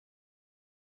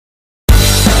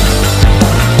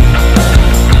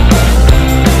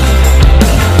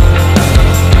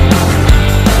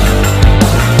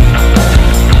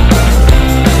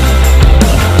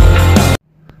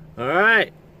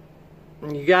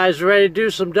guys ready to do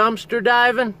some dumpster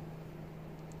diving?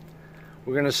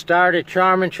 We're gonna start at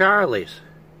Charmin' Charlie's.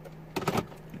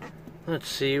 Let's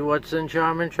see what's in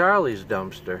Charmin' Charlie's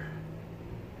dumpster.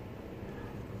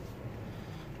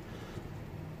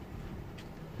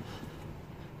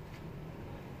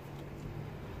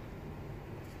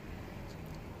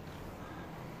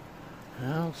 I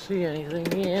don't see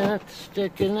anything yet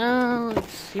sticking out.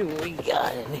 Let's see what we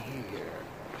got in here.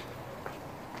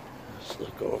 Let's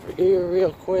look over here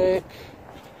real quick.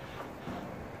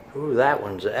 Ooh, that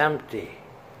one's empty.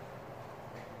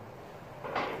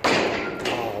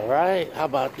 Alright, how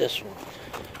about this one?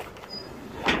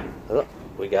 Oh,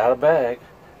 we got a bag.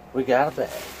 We got a bag.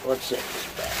 What's in this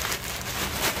bag?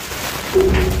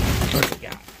 What we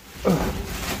got?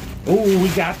 Ooh, we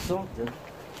got something.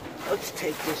 Let's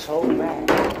take this whole bag.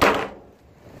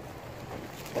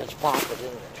 Let's pop it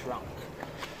in the trunk.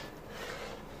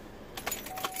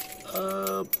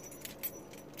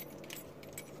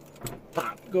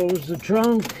 Pop goes the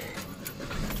trunk.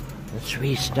 Let's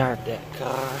restart that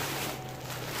car.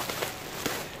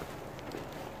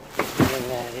 Get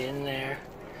that in there.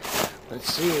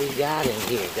 Let's see what we got in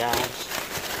here, guys.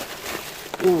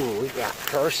 Ooh, we got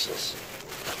purses.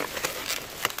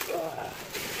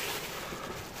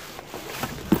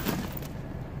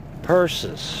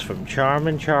 Purses from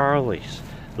Charmin' Charlie's.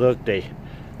 Look, they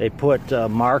put a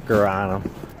marker on them.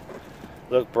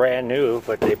 Look brand new,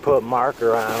 but they put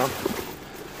marker on them.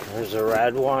 There's a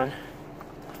red one.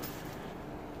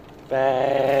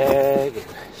 Bag.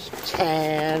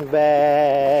 Tan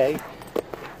bag.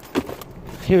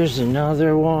 Here's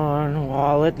another one.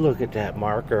 Wallet. Look at that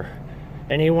marker.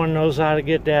 Anyone knows how to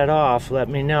get that off, let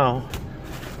me know.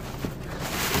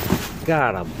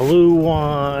 Got a blue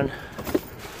one.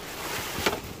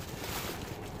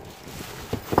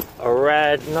 A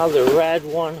red, another red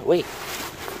one. Wait.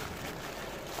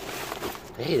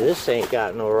 Hey, this ain't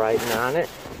got no writing on it.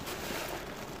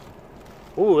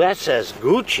 Ooh, that says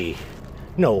Gucci.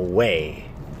 No way.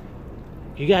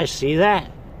 You guys see that?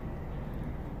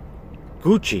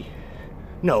 Gucci.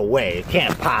 No way. It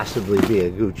can't possibly be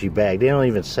a Gucci bag. They don't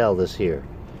even sell this here.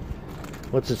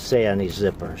 What's it say on these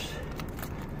zippers?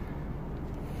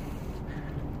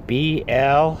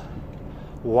 B-L-Y-N-E,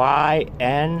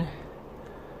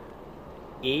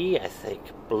 I think.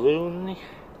 Balloon.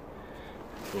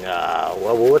 No,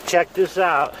 well, we'll check this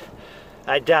out.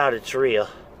 I doubt it's real.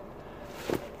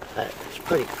 It's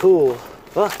pretty cool.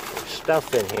 Oh, there's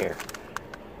stuff in here.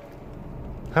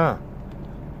 Huh.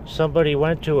 Somebody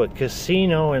went to a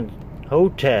casino and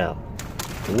hotel.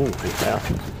 Ooh, well.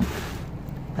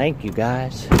 Thank you,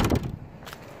 guys.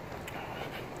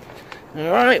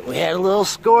 Alright, we had a little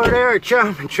score there at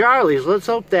Charmin' Charlie's. Let's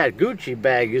hope that Gucci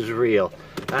bag is real.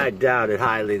 I doubt it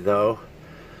highly, though.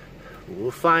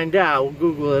 We'll find out. We'll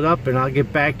Google it up and I'll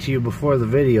get back to you before the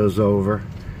video's over.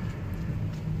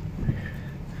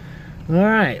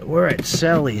 Alright, we're at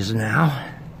Sally's now.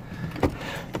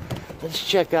 Let's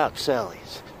check out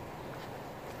Sally's.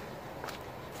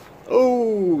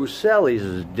 Oh, Sally's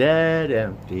is dead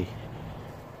empty.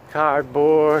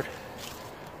 Cardboard.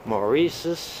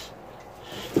 Maurice's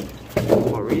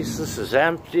is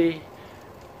empty.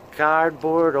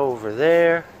 Cardboard over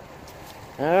there.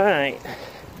 Alright.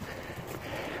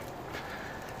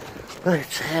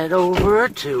 Let's head over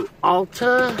to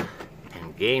Ulta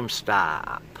and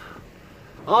GameStop.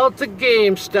 Ulta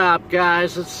GameStop,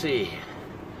 guys. Let's see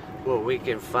what we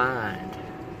can find.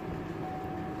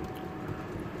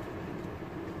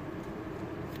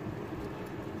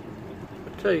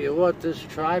 I'll tell you what, this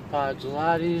tripod's a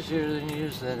lot easier than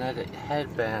using that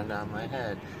headband on my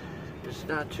head. It's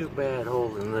not too bad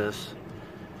holding this.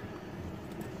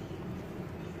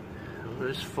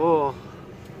 It's full.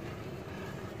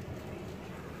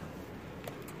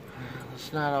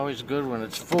 It's not always good when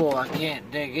it's full. I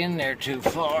can't dig in there too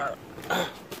far.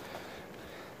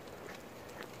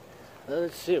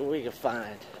 Let's see what we can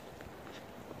find.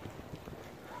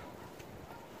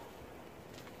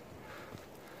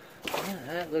 Yeah,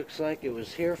 that looks like it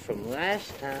was here from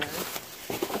last time.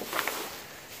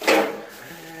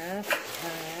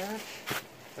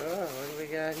 Oh, what do we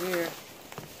got here?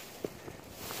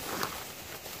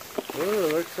 Ooh,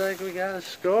 looks like we got a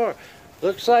score.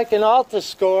 Looks like an Ulta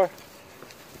score.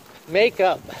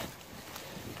 Makeup.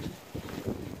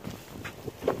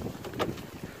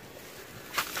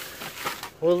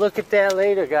 We'll look at that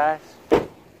later, guys.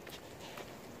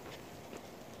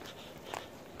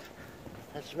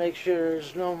 Let's make sure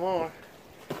there's no more.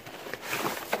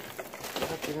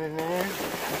 Nothing in there.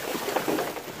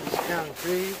 It's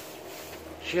concrete.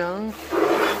 Junk.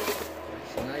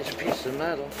 It's a nice piece of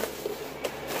metal.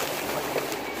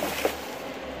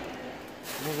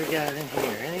 What we got in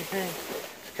here? Anything?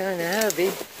 It's kind of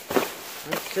heavy.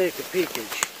 Let's take a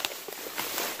peekage.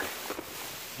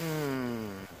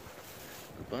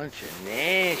 A bunch of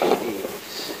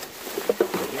nasties.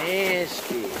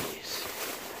 Nasties.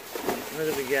 What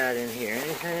do we got in here?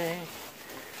 Anything?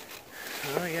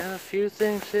 Well, we got a few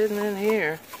things hidden in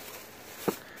here.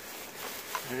 Is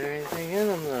there anything in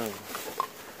them though?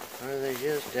 Or are they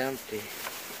just empty?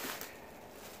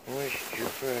 Moisture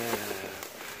prep.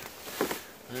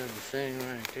 Little thing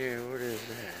right there. What is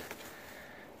that?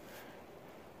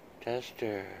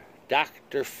 Tester.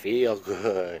 Dr.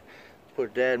 Feelgood.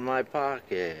 Put that in my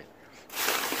pocket.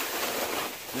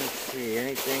 Let's see.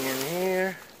 Anything in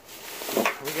here?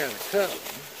 We got a cup.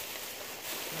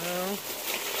 No.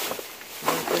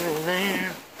 Nothing in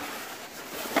there.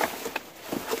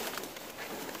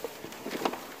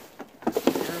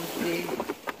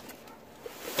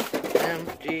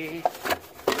 Empty.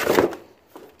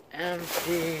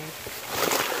 Empty.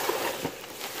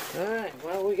 Alright,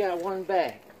 well, we got one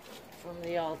bag from the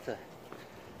Ulta.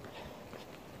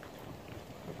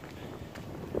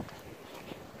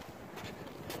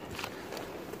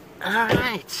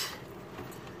 Alright.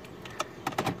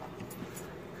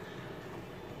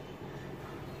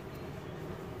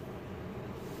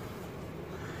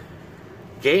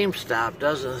 GameStop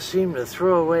doesn't seem to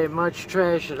throw away much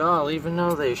trash at all, even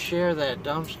though they share that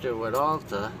dumpster with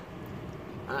Ulta.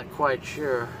 Not quite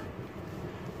sure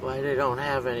why they don't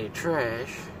have any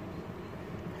trash.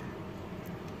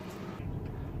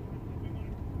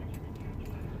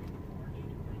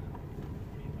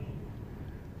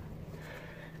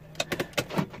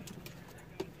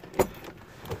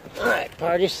 Alright,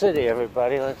 Party City,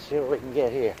 everybody. Let's see what we can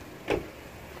get here.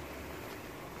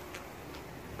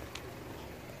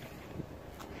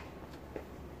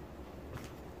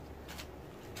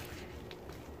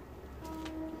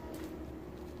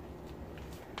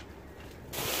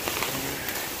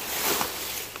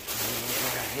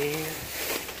 Here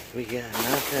we got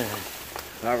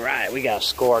nothing. All right, we got a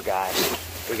score, guys.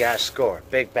 We got a score.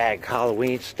 Big bag of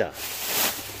Halloween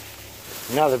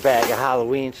stuff. Another bag of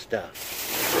Halloween stuff.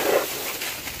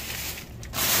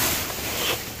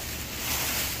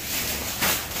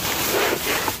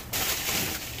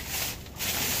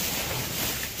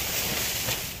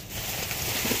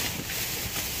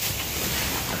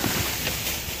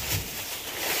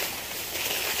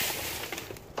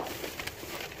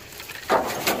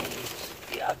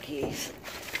 Yuckies.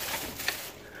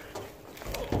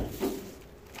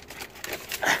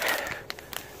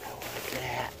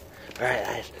 Alright,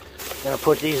 guys. I'm gonna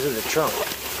put these in the trunk.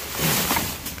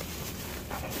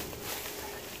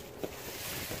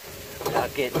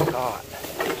 Without getting caught.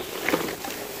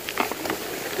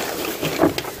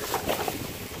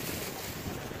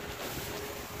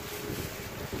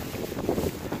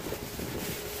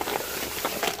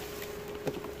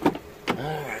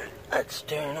 Alright, let's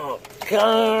turn off the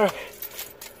car.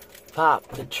 Pop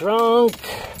the trunk.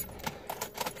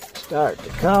 Start the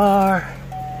car.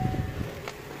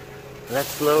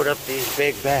 Let's load up these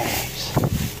big bags.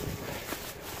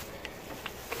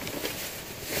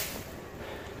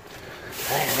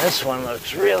 Man, this one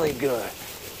looks really good.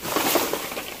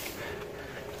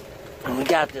 And we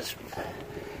got this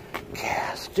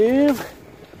gas tube.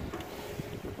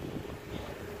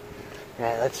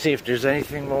 Alright, let's see if there's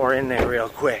anything more in there real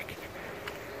quick.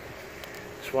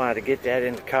 Just wanted to get that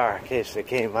in the car in case they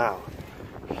came out.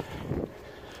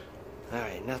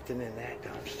 Alright, nothing in that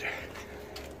dumpster.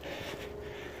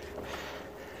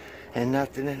 And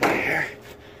nothing in there.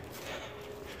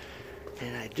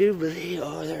 And I do believe,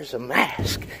 oh, there's a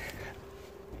mask.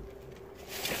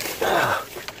 Oh.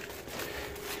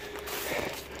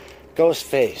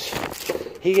 Ghostface.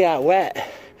 He got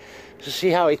wet. So see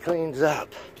how he cleans up.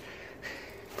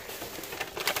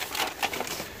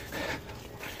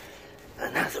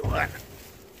 Another one.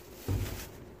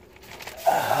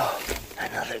 Oh,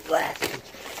 another glasses.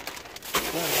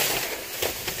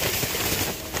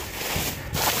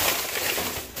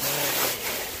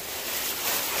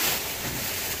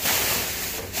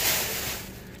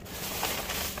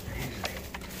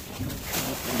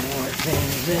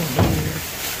 Things in here.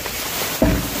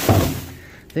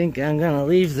 I think I'm gonna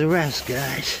leave the rest,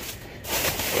 guys.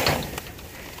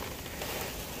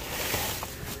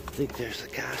 I think there's a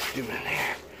costume in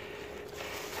there.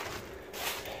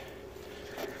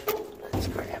 Let's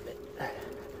grab it.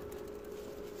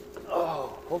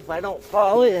 Oh, hope I don't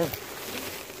fall in.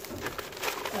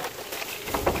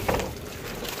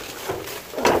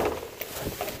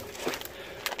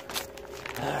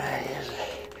 Alright,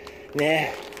 nah.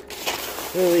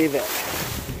 We'll leave it.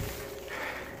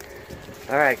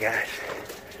 Alright, guys.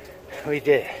 We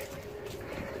did it.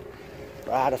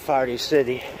 We're out of Party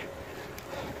City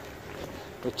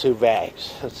with 2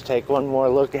 bags. Let's take one more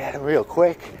look at them real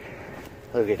quick.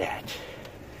 Look at that.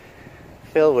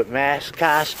 Filled with mask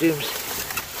costumes.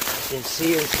 You can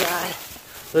see inside.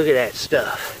 Look at that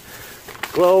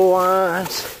stuff.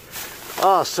 Glow-ons.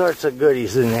 All sorts of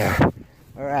goodies in there.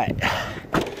 Alright.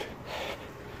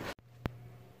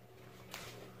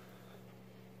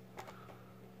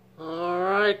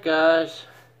 Alright guys.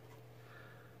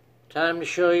 Time to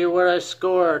show you what I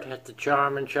scored at the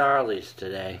Charmin' Charlie's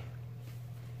today.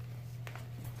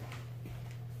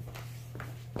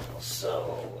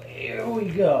 So here we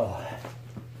go.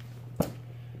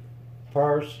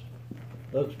 Purse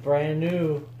looks brand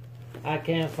new. I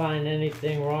can't find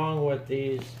anything wrong with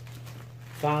these.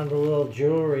 Found a little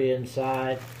jewelry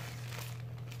inside.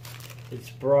 It's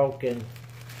broken.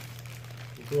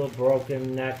 A little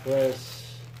broken necklace.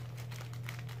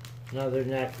 Another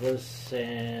necklace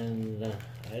and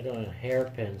I don't know,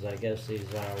 hairpins. I guess these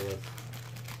are with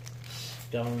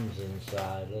stones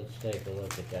inside. Let's take a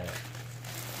look at that.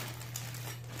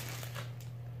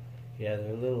 Yeah,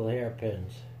 they're little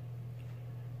hairpins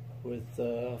with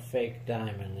a fake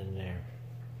diamond in there.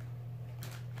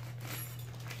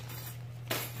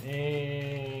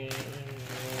 And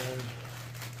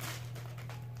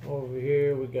over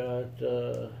here we got,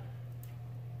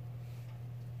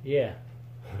 yeah,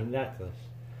 a necklace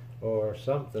or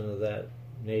something of that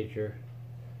nature.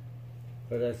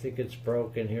 But I think it's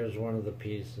broken. Here's one of the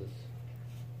pieces.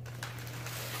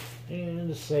 And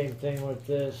the same thing with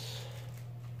this.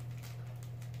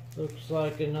 Looks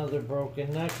like another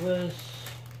broken necklace.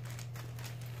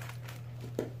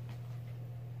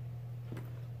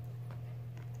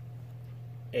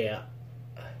 Yeah.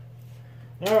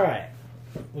 Alright.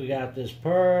 We got this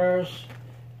purse.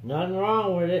 Nothing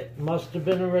wrong with it. Must have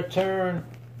been a return.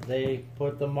 They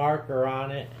put the marker on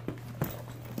it.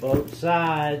 Both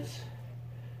sides.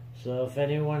 So if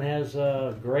anyone has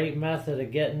a great method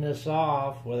of getting this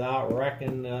off without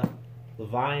wrecking the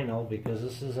vinyl, because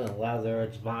this isn't leather,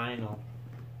 it's vinyl,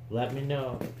 let me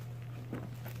know.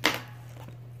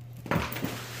 Got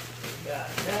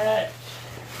that.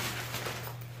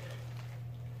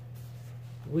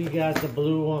 We got the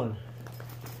blue one.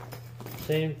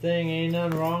 Same thing, ain't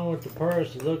nothing wrong with the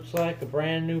purse. It looks like a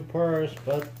brand new purse,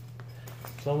 but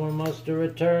someone must have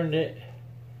returned it.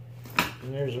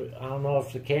 And there's, I don't know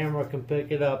if the camera can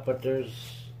pick it up, but there's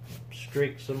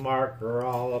streaks of marker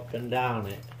all up and down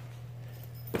it.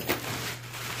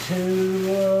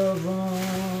 2 of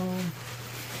them.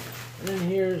 And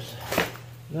here's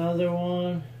another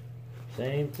one.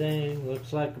 Same thing.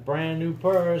 Looks like a brand new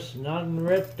purse. Nothing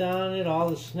ripped on it. All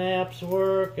the snaps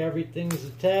work. Everything's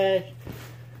attached.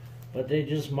 But they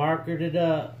just markered it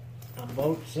up on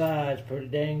both sides. Pretty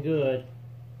dang good.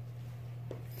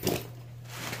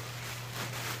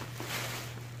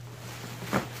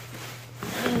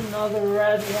 And another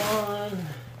red one.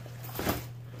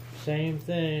 Same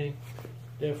thing.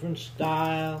 Different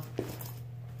style.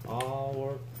 All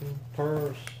working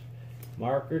purse.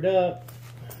 Markered up.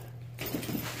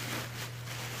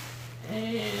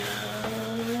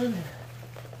 And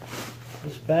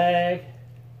this bag.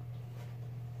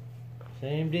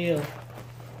 Same deal.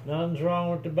 Nothing's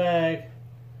wrong with the bag.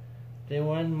 They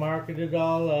went and marketed it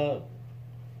all up.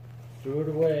 Threw it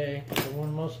away.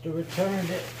 Someone must have returned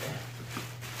it.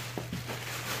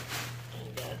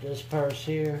 Got this purse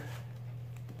here.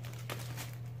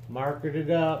 Markered it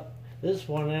up. This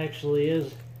one actually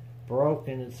is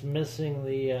broken. It's missing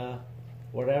the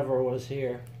whatever was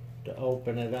here to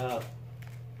open it up.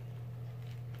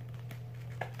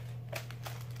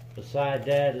 Beside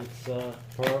that, it's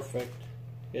perfect.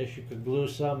 Guess you could glue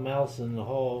something else in the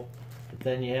hole, but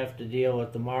then you have to deal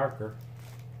with the marker.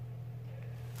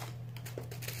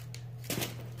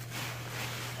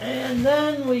 And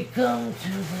then we come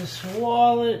to this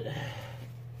wallet.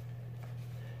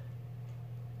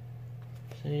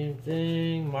 Same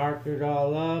thing, markered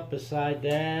all up. Beside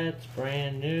that, it's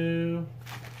brand new.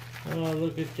 Oh,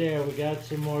 look at there, we got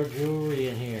some more jewelry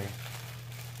in here.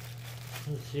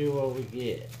 Let's see what we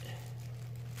get.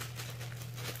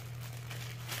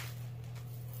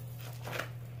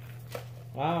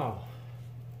 Wow.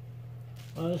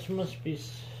 Oh, this must be...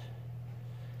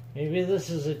 Maybe this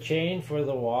is a chain for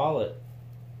the wallet.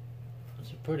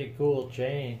 It's a pretty cool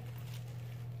chain.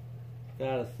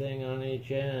 Got a thing on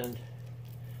each end.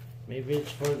 Maybe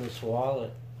it's for this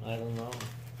wallet. I don't know.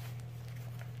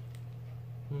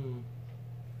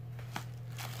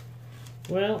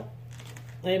 Well,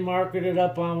 they marketed it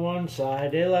up on one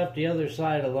side. They left the other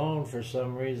side alone for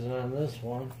some reason on this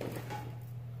one.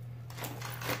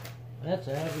 That's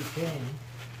a heavy chain.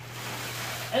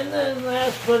 And then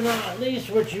last but not least,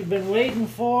 what you've been waiting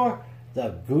for,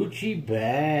 the Gucci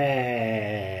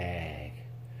bag.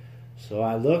 So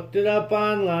I looked it up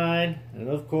online, and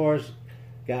of course,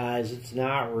 guys, it's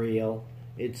not real.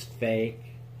 It's fake.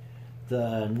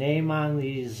 The name on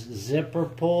these zipper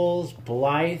pulls,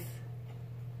 Blythe,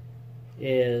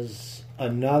 is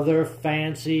another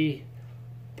fancy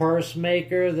purse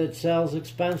maker that sells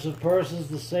expensive purses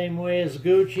the same way as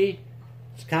Gucci.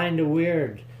 It's kind of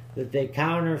weird that they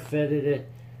counterfeited it.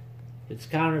 It's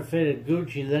counterfeited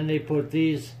Gucci, then they put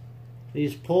these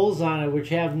pulls on it which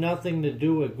have nothing to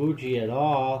do with Gucci at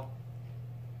all.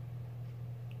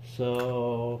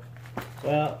 So,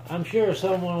 well, I'm sure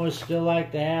someone would still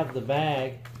like to have the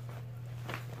bag.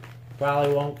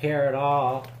 Probably won't care at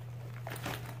all.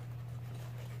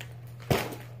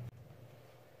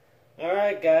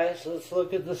 Alright guys, let's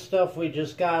look at the stuff we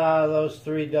just got out of those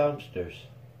 3 dumpsters.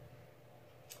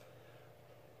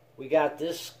 We got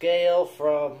this scale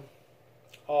from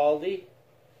Aldi.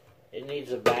 It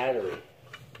needs a battery.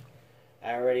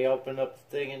 I already opened up the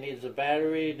thing. It needs a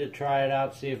battery to try it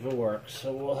out, see if it works.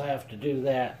 So we'll have to do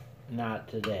that, not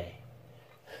today.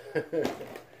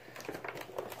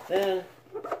 Then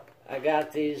I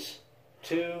got these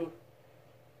 2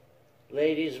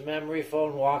 ladies' memory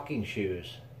foam walking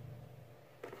shoes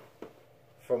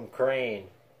from Crane,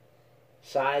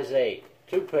 size 8,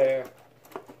 2 pair.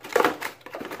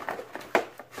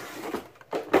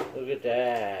 Look at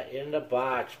that, in the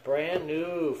box, brand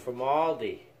new from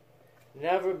Aldi,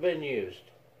 never been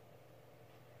used,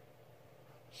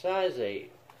 size 8.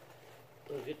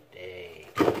 Look at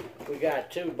that. We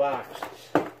got 2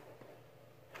 boxes.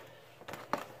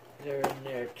 They're in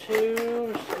there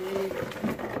too. See,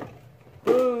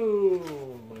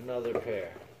 boom, another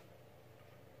pair.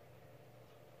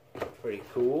 Pretty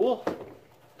cool.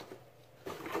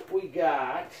 We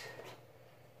got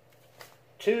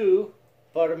 2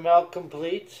 buttermilk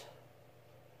completes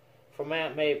from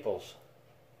Aunt Maples.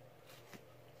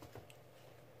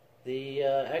 The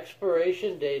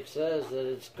expiration date says that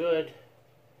it's good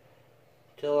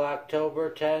till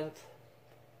October 10th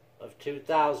of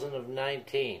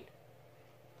 2019.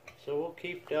 So we'll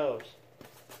keep those.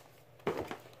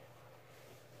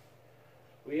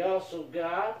 We also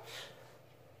got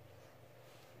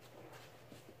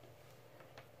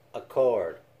a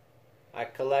cord. I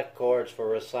collect cords for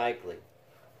recycling.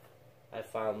 I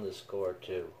found this cord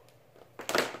too.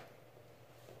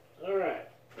 Alright.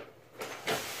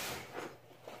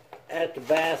 At the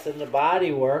Bath and the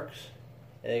Body Works,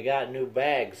 they got new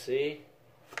bags, see?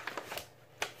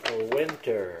 For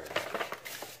winter.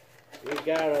 We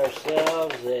got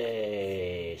ourselves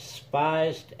a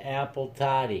spiced apple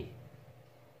toddy.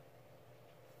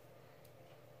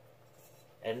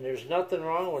 And there's nothing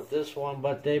wrong with this one,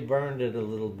 but they burned it a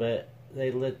little bit.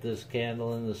 They lit this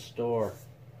candle in the store.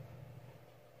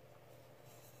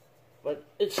 But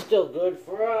it's still good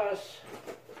for us.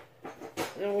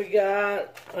 Then we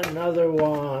got another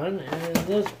one. And in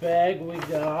this bag we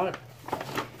got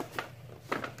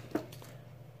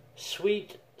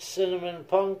sweet cinnamon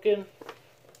pumpkin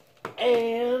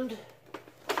and,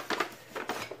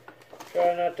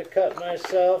 try not to cut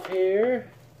myself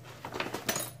here,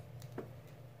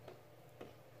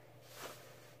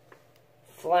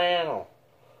 flannel.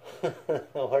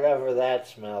 Whatever that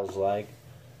smells like.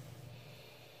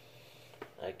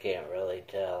 I can't really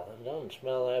tell. It doesn't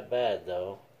smell that bad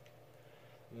though.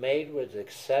 Made with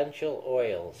essential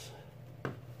oils.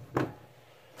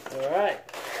 Alright.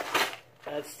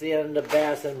 That's the end of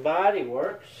Bath and Body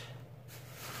Works.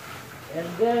 And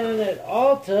then at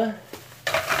Ulta,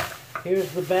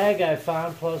 here's the bag I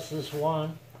found plus this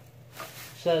one.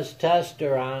 It says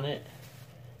tester on it.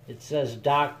 It says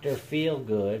Dr.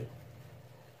 Feelgood.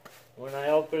 When I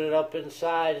open it up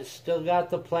inside, it's still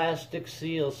got the plastic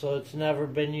seal, so it's never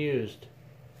been used.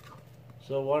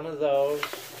 So one of those.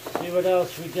 See what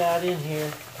else we got in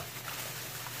here.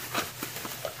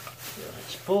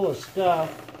 It's full of stuff.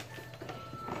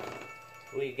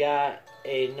 We got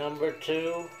a number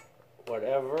 2,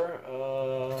 whatever,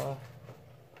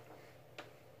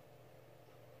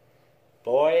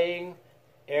 Boeing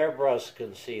airbrush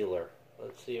concealer.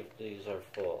 Let's see if these are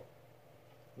full.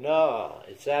 No,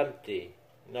 it's empty.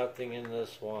 Nothing in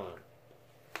this one.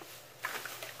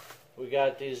 We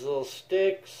got these little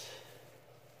sticks.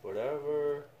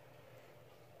 Whatever.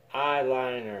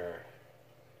 Eyeliner.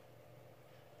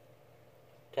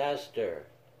 Tester.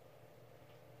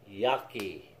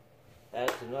 Yucky.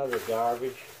 That's another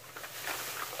garbage.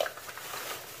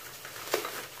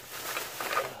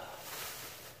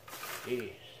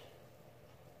 Jeez.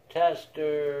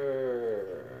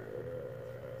 Tester.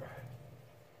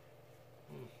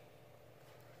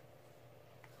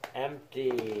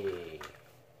 Empty.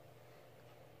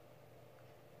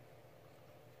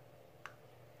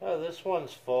 Oh, this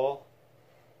one's full.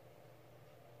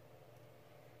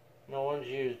 No one's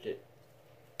used it.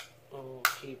 We'll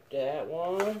keep that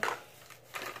one.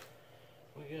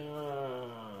 We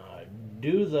gotta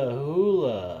do the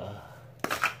hula.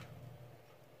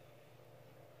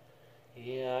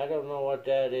 Yeah, I don't know what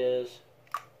that is,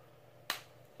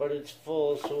 but it's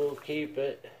full, so we'll keep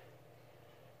it.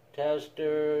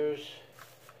 Testers.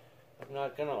 I'm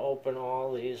not gonna open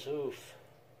all these. Oof.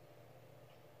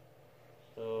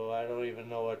 So I don't even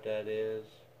know what that is.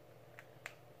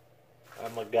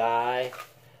 I'm a guy.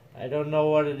 I don't know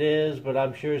what it is, but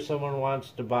I'm sure someone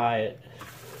wants to buy it.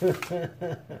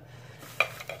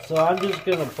 So I'm just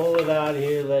gonna pull it out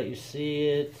here, let you see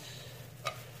it.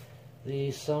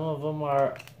 Some of them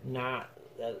are not.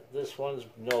 This one's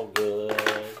no good.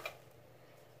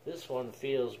 This one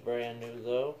feels brand new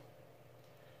though.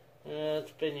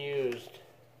 It's been used.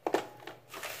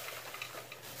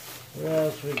 What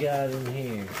else we got in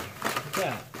here? We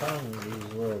got tons of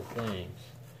these little things.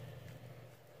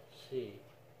 Let's see.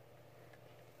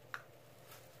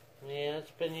 Yeah,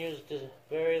 it's been used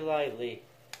very lightly.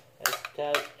 That's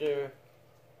tester.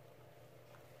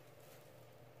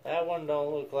 That one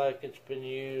don't look like it's been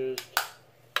used.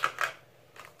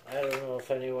 I don't know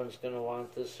if anyone's going to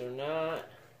want this or not.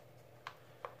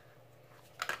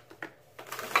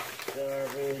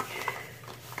 Garbage.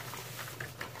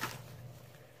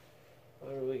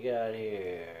 What do we got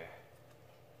here?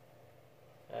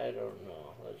 I don't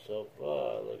know. Let's hope.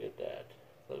 Oh, look at that.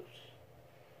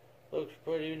 Looks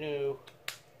pretty new.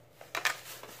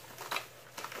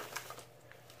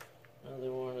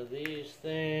 Another one of these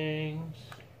things.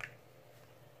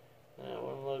 That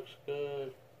one looks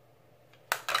good.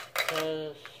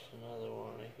 Test. Another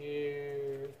one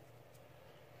here.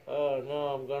 Oh no,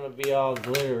 I'm gonna be all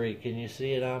glittery. Can you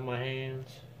see it on my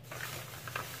hands?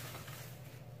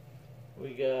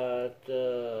 We got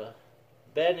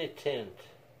Benetint.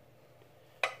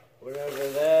 Whatever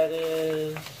that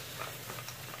is.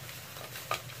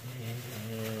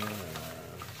 And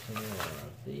some more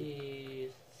of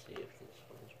these. Let's see if this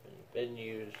one's been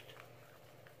used.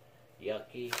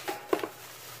 Yucky.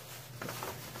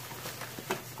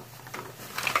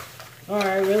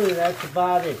 Alright, really that's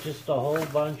about it. Just a whole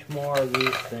bunch more of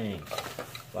these things.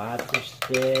 Lots of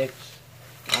sticks.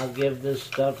 I'll give this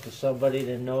stuff to somebody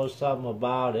that knows something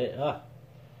about it.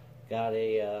 Got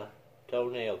a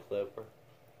toenail clipper.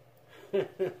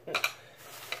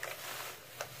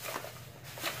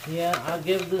 Yeah, I'll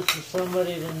give this to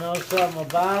somebody that knows something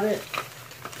about it.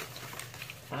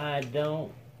 I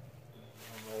don't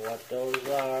know what those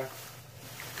are.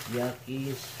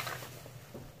 Yuckies.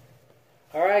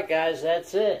 Alright guys,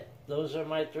 that's it. Those are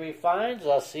my 3 finds.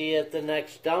 I'll see you at the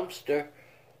next dumpster.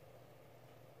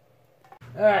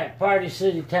 Alright, Party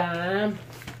City time.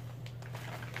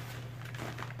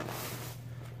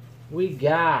 We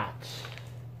got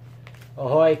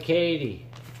Ahoy Katie.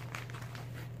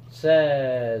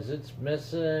 Says it's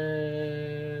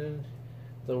missing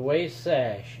the waist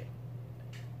sash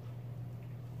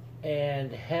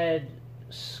and head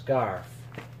scarf.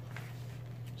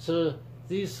 So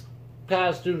these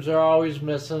costumes are always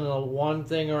missing one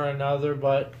thing or another,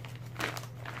 but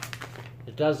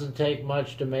it doesn't take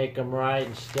much to make them right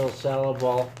and still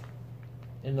sellable.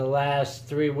 In the last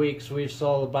 3 weeks we've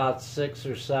sold about 6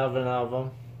 or 7 of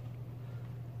them.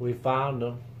 We found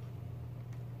them.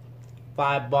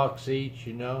 $5 each,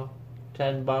 you know,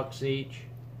 $10 each.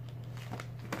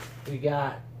 We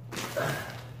got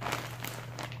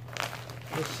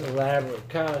this elaborate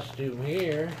costume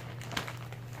here.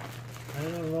 I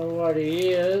don't know what he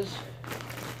is.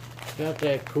 Got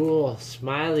that cool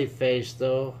smiley face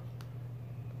though.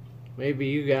 Maybe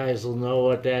you guys will know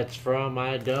what that's from.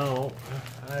 I don't.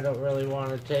 I don't really want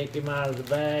to take him out of the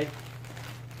bag.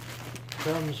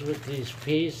 Comes with these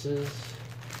pieces.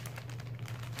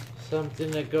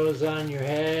 Something that goes on your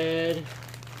head.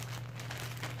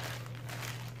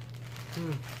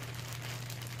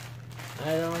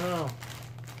 I don't know.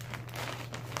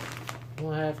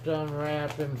 We'll have to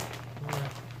unwrap him.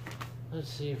 Let's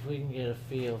see if we can get a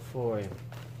feel for him.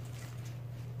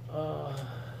 Oh,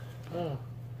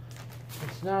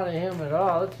 it's not a him at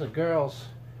all. It's a girl's.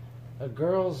 A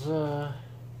girl's, well,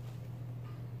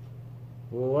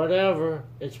 whatever.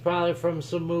 It's probably from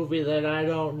some movie that I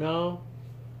don't know.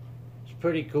 It's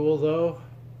pretty cool though.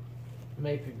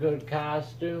 Make a good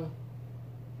costume.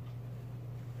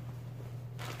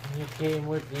 And it came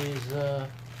with these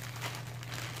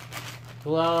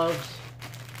gloves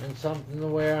and something to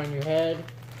wear on your head.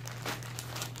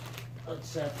 Let's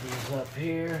set these up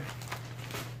here.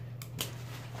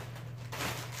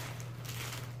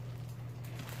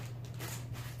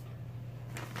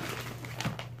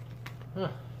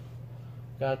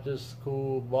 got this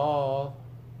cool ball,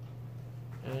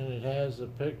 and it has a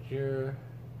picture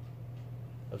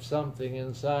of something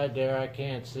inside there. I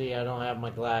can't see. I don't have my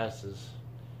glasses.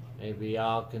 Maybe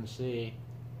y'all can see.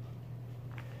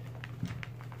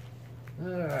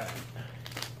 Alright.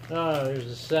 Oh, there's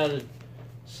a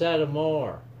set of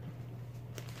more.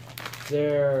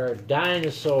 They're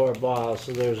dinosaur balls,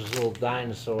 so there's little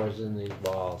dinosaurs in these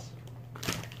balls.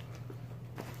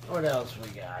 What else we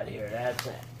got here? That's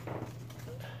it.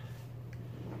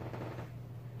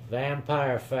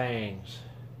 Vampire fangs.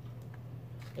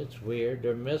 It's weird,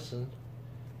 they're missing,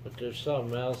 but there's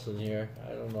something else in here.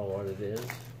 I don't know what it is.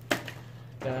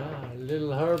 A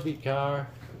little Herbie car.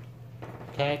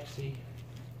 Taxi.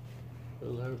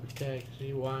 Little Herbie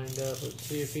taxi, wind up. Let's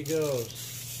see if he goes.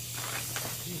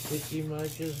 You think he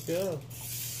might just go?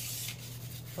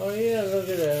 Oh yeah, look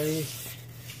at that.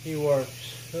 He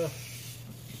works. Oh.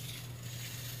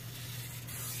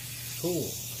 Cool.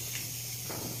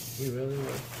 He really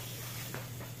works.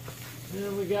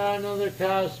 Then we got another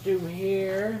costume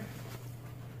here.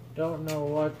 Don't know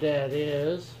what that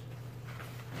is.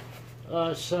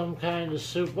 Some kind of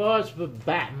soup. Oh, it's the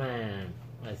Batman,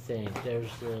 I think.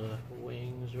 There's the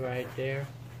wings right there.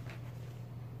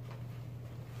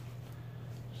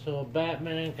 So a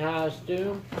Batman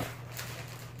costume.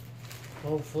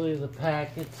 Hopefully the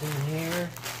packet's in here.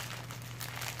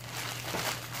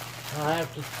 I'll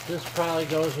have to, this probably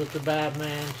goes with the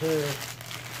Batman too.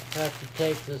 Have to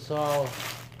take this all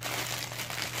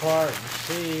apart and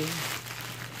see.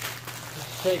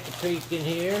 Let's take a peek in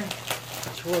here.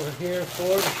 That's what we're here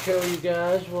for, to show you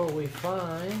guys what we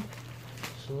find.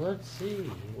 So let's see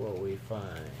what we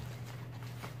find.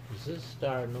 This is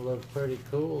starting to look pretty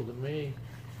cool to me.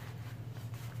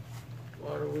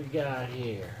 What do we got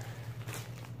here?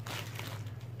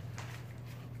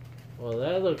 Well,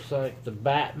 that looks like the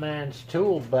Batman's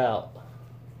tool belt.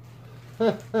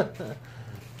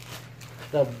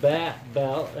 The bat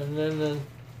belt, and then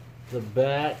the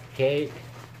bat cape,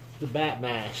 the bat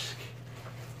mask.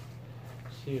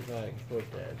 See if I can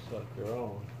put that sucker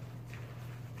on.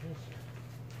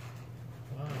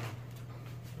 Wow,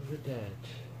 look at that.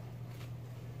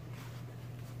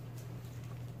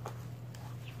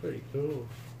 It's pretty cool.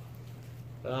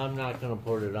 I'm not gonna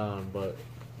put it on, but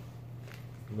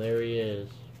there he is.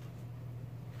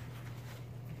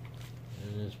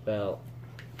 And his belt.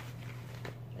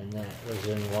 And that was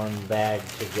in one bag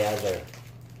together.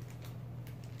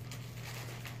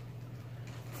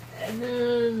 And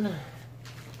then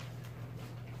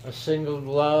a single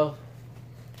glove.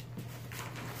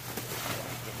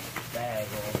 Bag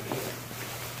over here.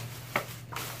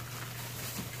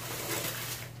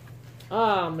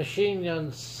 Ah, machine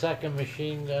gun, second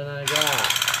machine gun I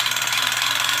got.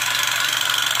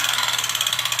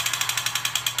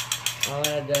 I'll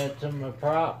add that to my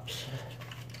props.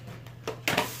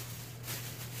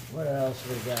 What else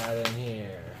we got in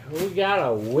here? We got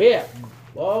a whip.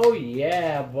 Oh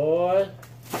yeah, boy.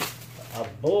 A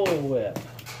bull whip.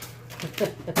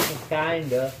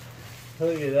 Kinda.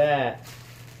 Look at that.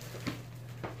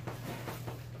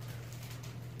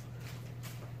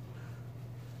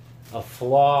 A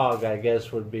flog, I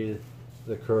guess, would be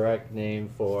the correct name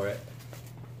for it.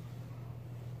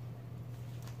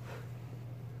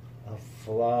 A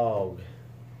flog.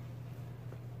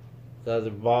 The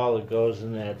other ball that goes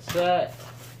in that set.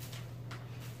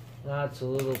 Lots of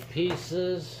little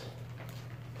pieces.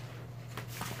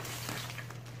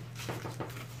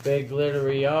 Big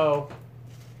glittery O.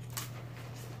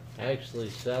 Actually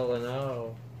selling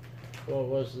O. What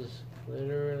was this?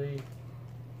 Glittery?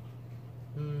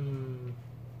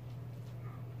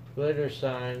 Glitter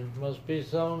sign. Must be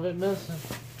some of it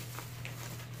missing.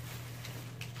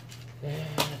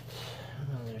 That.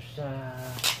 Another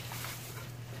side.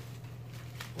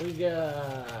 We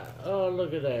got, oh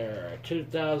look at there, a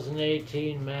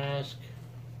 2018 mask.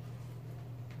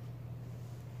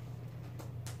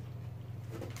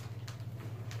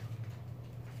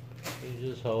 You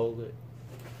just hold it.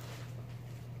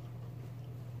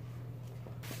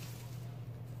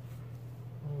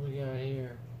 What we got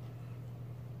here?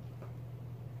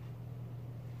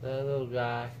 That little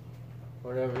guy,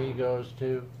 whatever he goes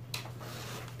to.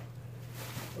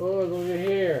 Oh, look at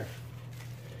here.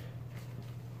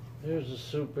 There's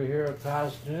a superhero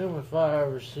costume, if I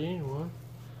ever seen one.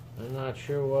 I'm not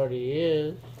sure what he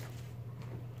is,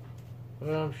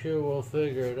 but I'm sure we'll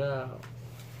figure it out.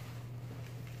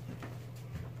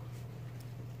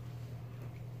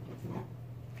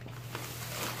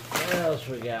 What else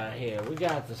we got here? We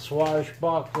got the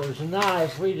swashbuckler's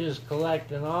knife. We just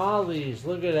collecting all these.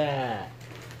 Look at that.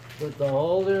 With the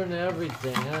holder and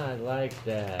everything. I like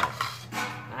that.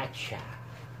 Acha.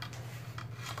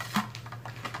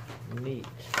 Neat.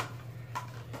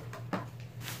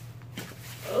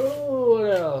 Oh,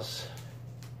 what else?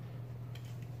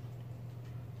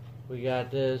 We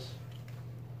got this.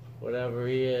 Whatever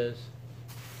he is.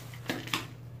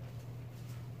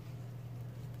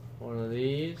 One of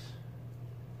these.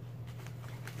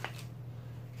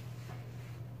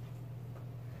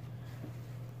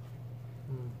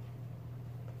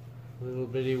 Little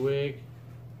bitty wig.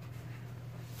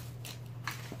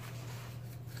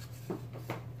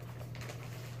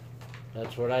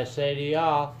 That's what I say to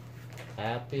y'all.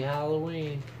 Happy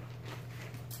Halloween.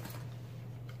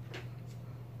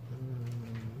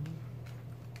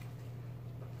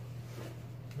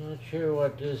 Not sure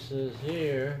what this is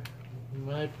here. It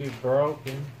might be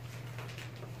broken.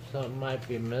 Something might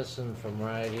be missing from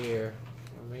right here.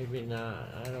 Or maybe not.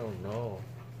 I don't know.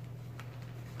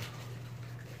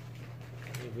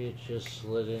 Maybe it's just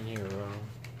slid in here wrong.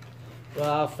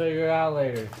 Well, I'll figure it out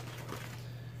later.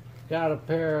 Got a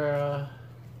pair of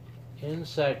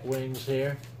insect wings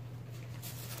here.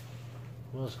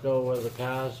 Must go with the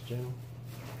costume.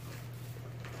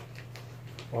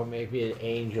 Or maybe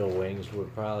angel wings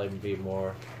would probably be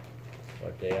more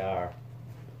what they are.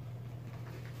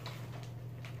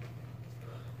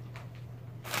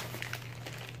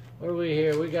 What do we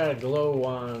here? We got a glow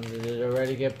wand. Did it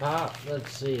already get popped?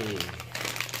 Let's see.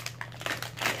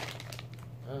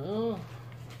 Oh.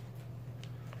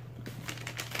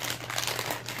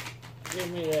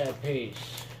 Give me that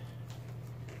piece.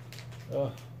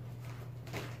 Oh.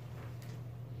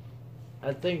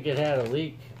 I think it had a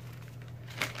leak.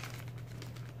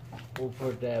 We'll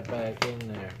put that back in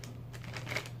there.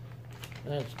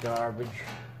 That's garbage.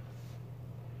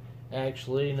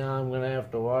 Actually, now I'm going to have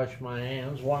to wash my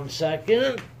hands. 1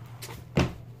 second.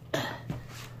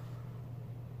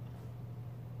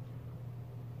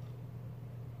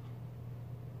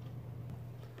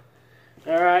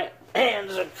 Alright,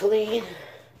 hands are clean.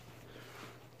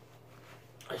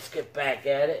 Let's get back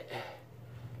at it.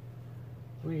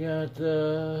 We got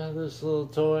this little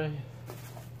toy.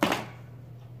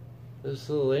 This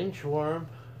little inchworm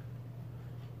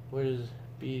with his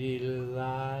beady little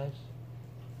eyes.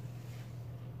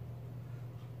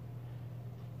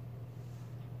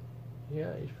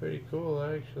 Yeah, he's pretty cool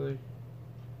actually.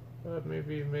 But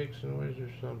maybe he makes noise or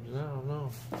something. I don't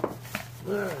know.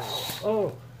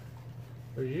 Oh,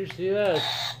 did you see that?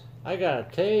 I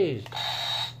got tased.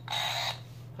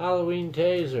 Halloween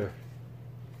taser.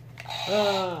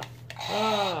 Ah,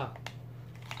 ah,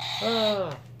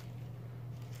 ah.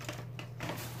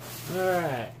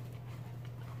 Alright.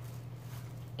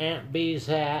 Aunt Bee's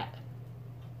hat.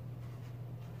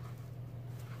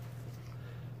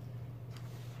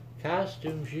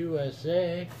 Costumes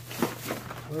USA.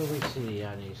 What do we see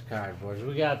on these cardboards?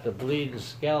 We got the bleeding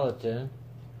skeleton.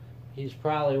 He's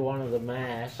probably one of the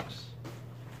masks.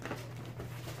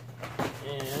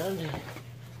 And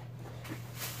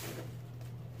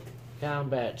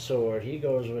combat sword. He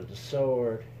goes with the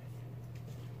sword.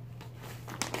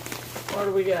 What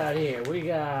do we got here? We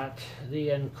got the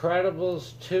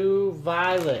Incredibles 2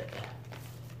 Violet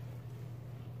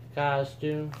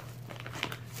costume.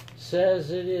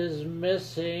 Says it is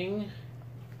missing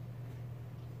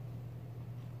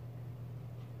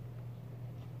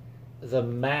the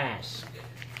mask.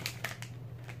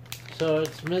 So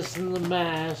it's missing the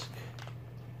mask.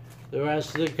 The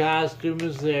rest of the costume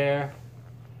is there.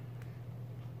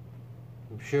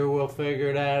 I'm sure we'll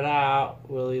figure that out.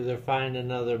 We'll either find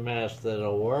another mask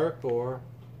that'll work or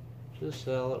just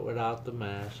sell it without the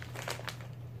mask.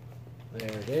 There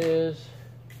it is.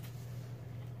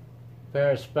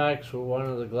 Pair of specs with one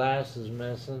of the glasses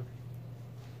missing.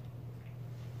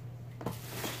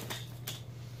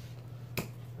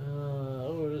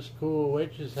 Oh, this cool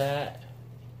witch's hat.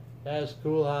 That's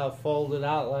cool how it folded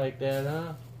out like that,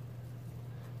 huh?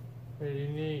 Pretty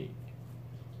neat.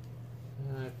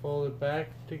 And I fold it back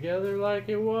together like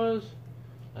it was?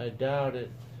 I doubt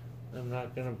it. I'm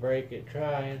not gonna break it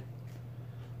trying.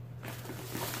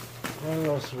 What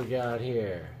else we got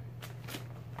here?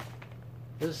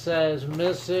 This says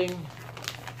missing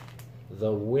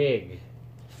the wig.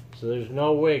 So there's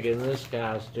no wig in this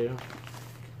costume.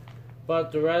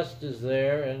 But the rest is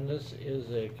there, and this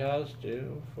is a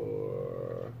costume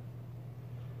for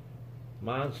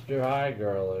Monster High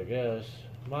Girl, I guess.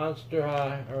 Monster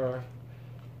High, or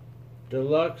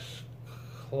Deluxe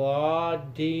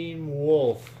Claudine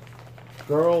Wolf.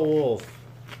 Girl Wolf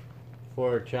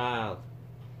for a child.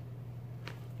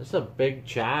 That's a big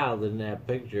child in that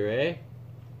picture, eh?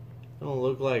 Don't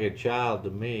look like a child to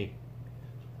me.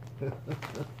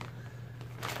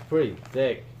 Pretty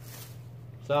thick.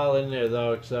 It's all in there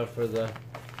though, except for the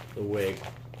wig.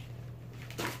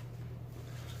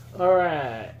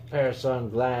 Alright, pair of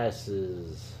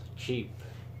sunglasses. Cheap.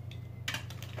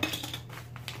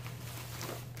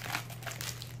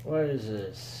 What is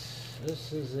this?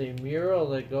 This is a mural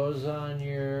that goes on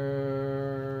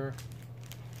your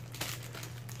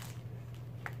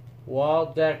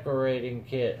wall decorating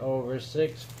kit. Over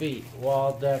 6 feet.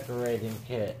 Wall decorating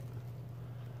kit.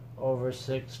 Over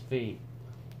 6 feet.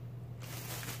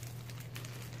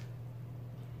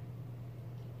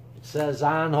 It says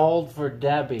on hold for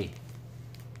Debbie.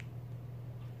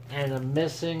 And a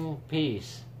missing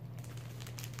piece.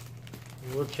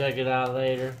 We'll check it out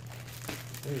later.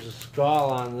 There's a skull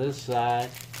on this side.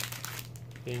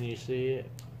 Can you see it?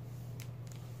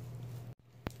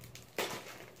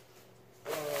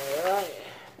 Alright.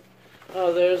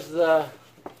 Oh, there's the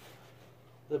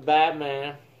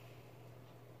Batman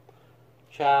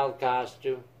child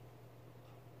costume.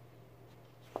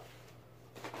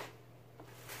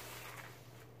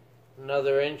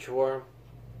 Another inchworm.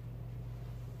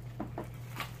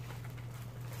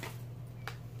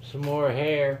 Some more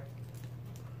hair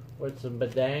with some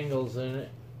bedangles in it.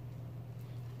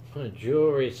 A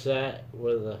jewelry set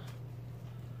with a...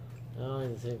 I don't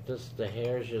even think the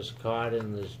hair's just caught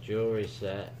in this jewelry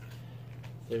set.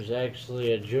 There's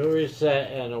actually a jewelry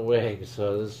set and a wig,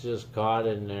 so this is just caught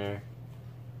in there.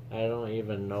 I don't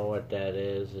even know what that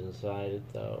is inside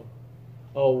it though.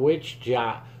 Oh, witch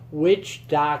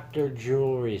doctor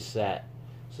jewelry set.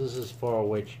 So this is for a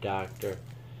witch doctor.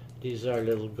 These are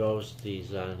little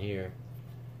ghosties on here.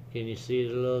 Can you see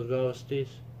the little ghosties?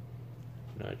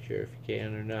 Not sure if you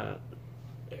can or not.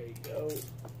 There you go.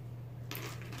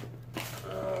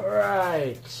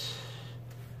 Alright.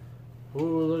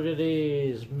 Ooh, look at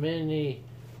these. Mini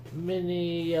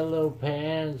yellow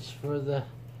pants for the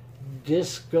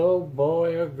disco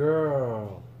boy or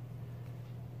girl.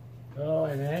 Oh,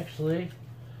 and actually,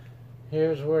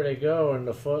 here's where they go in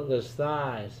the footless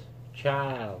thighs.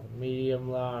 Child, medium,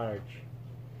 large.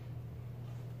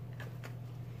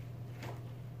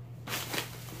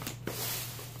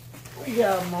 We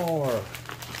got more.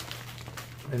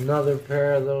 Another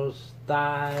pair of those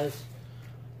thighs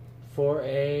for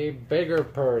a bigger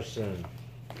person.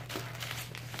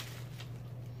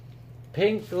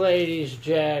 Pink ladies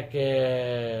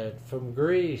jacket from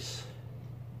Greece.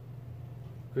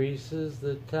 Greece is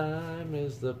the time,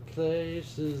 is the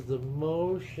place, is the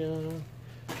motion.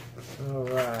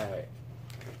 Alright.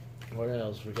 What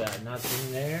else? We got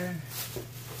nothing there.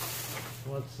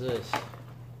 What's this?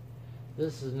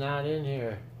 This is not in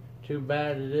here. Too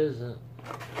bad it isn't.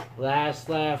 Last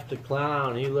Laugh the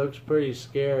Clown. He looks pretty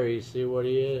scary. See what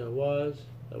he was?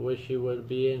 I wish he would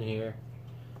be in here.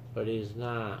 But he's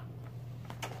not.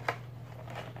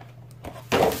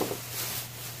 What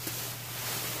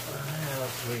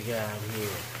else we got here?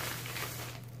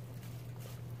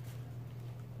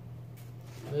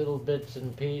 Little bits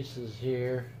and pieces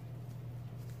here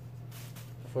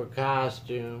for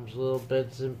costumes, little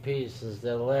bits and pieces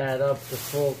that'll add up to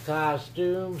full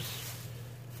costumes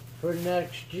for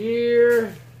next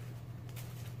year.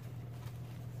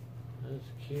 That's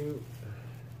cute.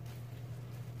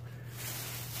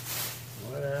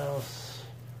 What else?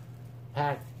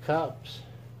 Packed cups.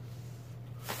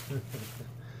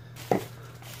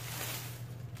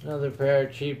 Another pair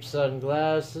of cheap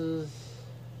sunglasses.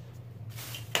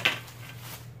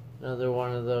 Another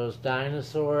one of those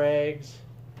dinosaur eggs.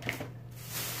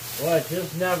 Well, it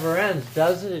just never ends,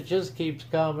 does it? It just keeps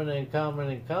coming and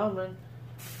coming and coming.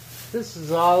 This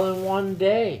is all in one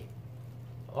day.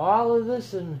 All of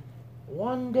this in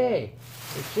one day.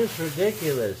 It's just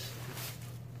ridiculous.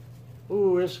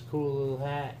 Ooh, this cool little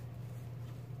hat.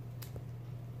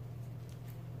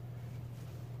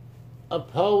 A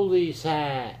police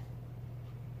hat.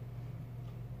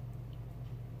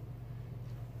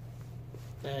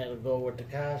 That'll go with the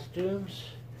costumes.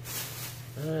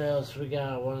 What else we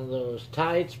got? One of those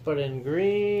tights, but in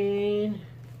green.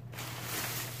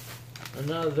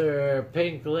 Another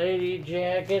pink lady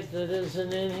jacket that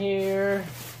isn't in here.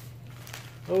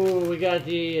 Oh, we got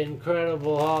the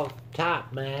Incredible Hulk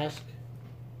top mask.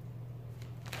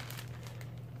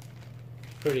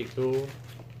 Pretty cool.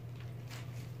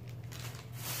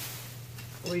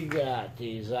 We got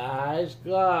these eyes.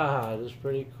 God, it's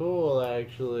pretty cool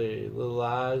actually. Little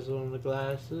eyes on the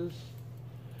glasses.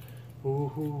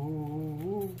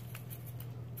 Ooh.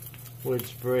 Wood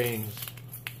Springs.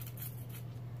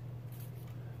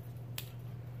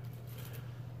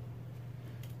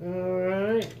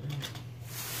 Alright.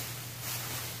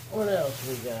 What else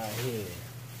we got here?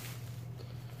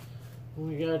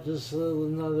 We got this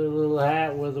another little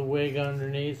hat with a wig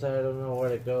underneath. I don't know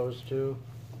what it goes to.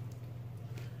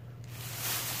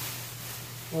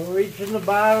 We're reaching the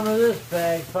bottom of this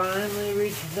bag. Finally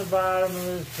reaching the bottom of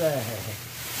this bag.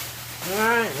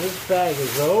 Alright, this bag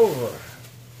is over.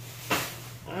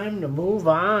 Time to move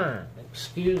on.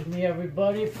 Excuse me,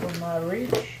 everybody, for my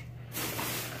reach.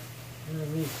 Let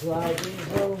me slide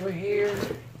these over here.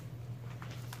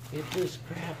 Get this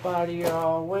crap out of here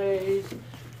always.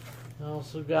 I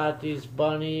also got these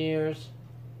bunny ears.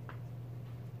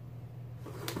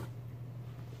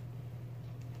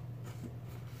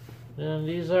 And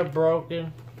these are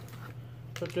broken,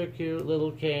 but they're cute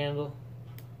little candle.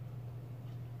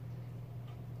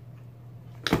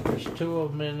 There's 2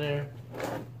 of them in there.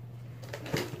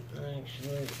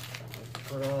 Actually, let's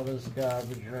put all this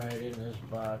garbage right in this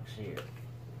box here.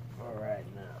 All right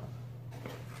now.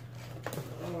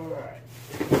 All right.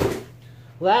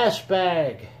 Last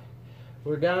bag.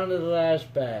 We're down to the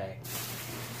last bag.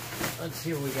 Let's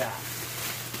see what we got.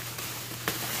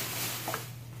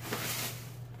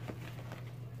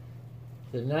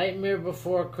 The Nightmare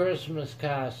Before Christmas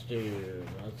costume.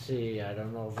 Let's see, I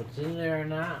don't know if it's in there or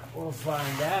not. We'll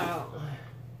find out.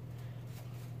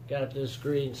 Got this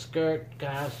green skirt,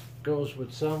 goes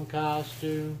with some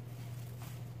costume.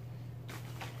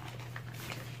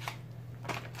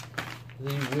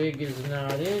 The wig is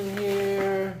not in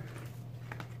here.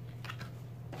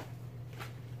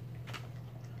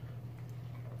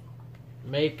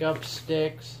 Makeup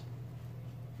sticks.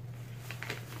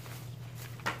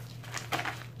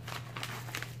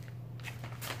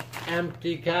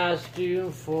 Empty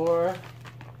costume for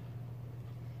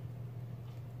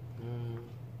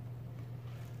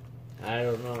I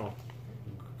don't know,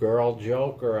 girl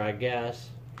Joker, I guess.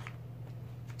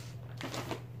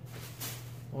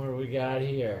 What do we got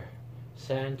here?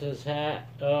 Santa's hat.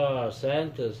 Oh,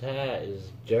 Santa's hat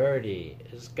is dirty.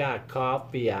 It's got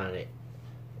coffee on it.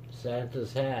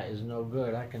 Santa's hat is no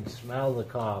good. I can smell the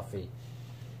coffee.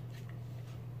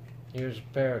 Here's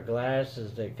a pair of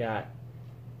glasses that got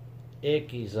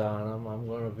ickies on them. I'm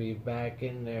going to be back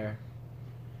in there.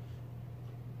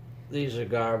 These are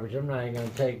garbage. I'm not even going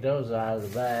to take those out of the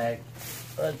bag.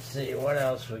 Let's see what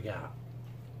else we got.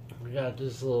 We got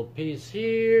this little piece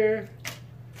here.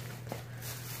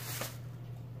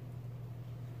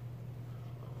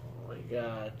 We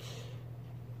got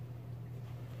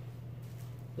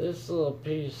this little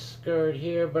piece skirt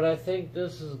here, but I think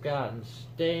this has gotten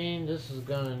stained. This is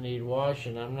going to need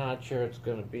washing. I'm not sure it's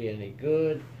going to be any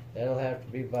good. That'll have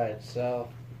to be by itself.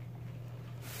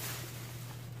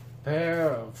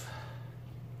 Pair of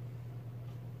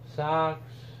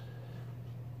socks.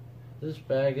 This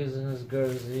bag isn't as good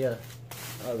as the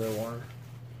other one.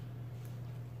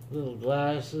 Little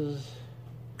glasses.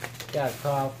 Got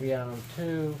coffee on them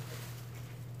too.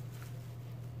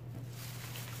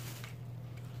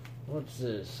 What's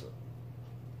this?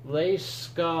 Lace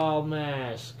skull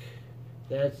mask.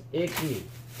 That's icky.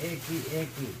 Icky,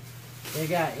 icky. They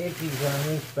got ickies on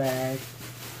this bag.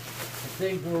 I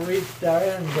think we'll reach our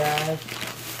end, guys.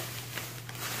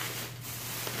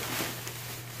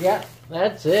 Yeah,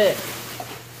 that's it.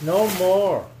 No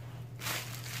more.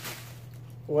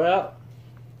 Well,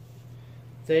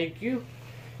 thank you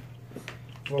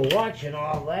for watching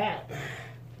all that.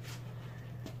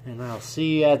 And I'll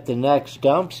see you at the next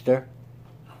dumpster.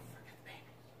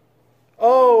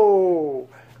 Oh,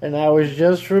 and I was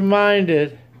just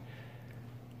reminded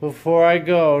before I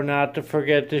go not to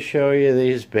forget to show you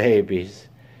these babies.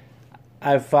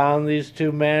 I found these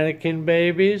 2 mannequin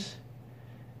babies.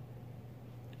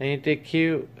 Ain't they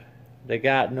cute? They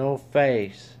got no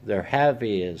face. They're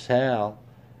heavy as hell.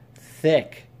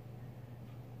 Thick.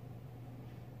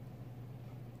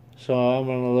 So I'm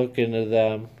going to look into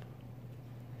them.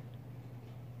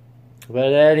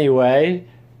 But anyway.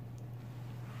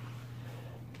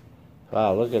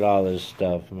 Wow, look at all this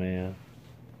stuff, man.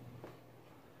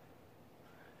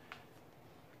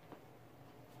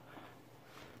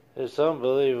 It's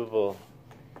unbelievable.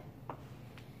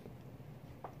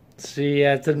 See you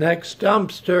at the next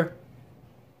dumpster.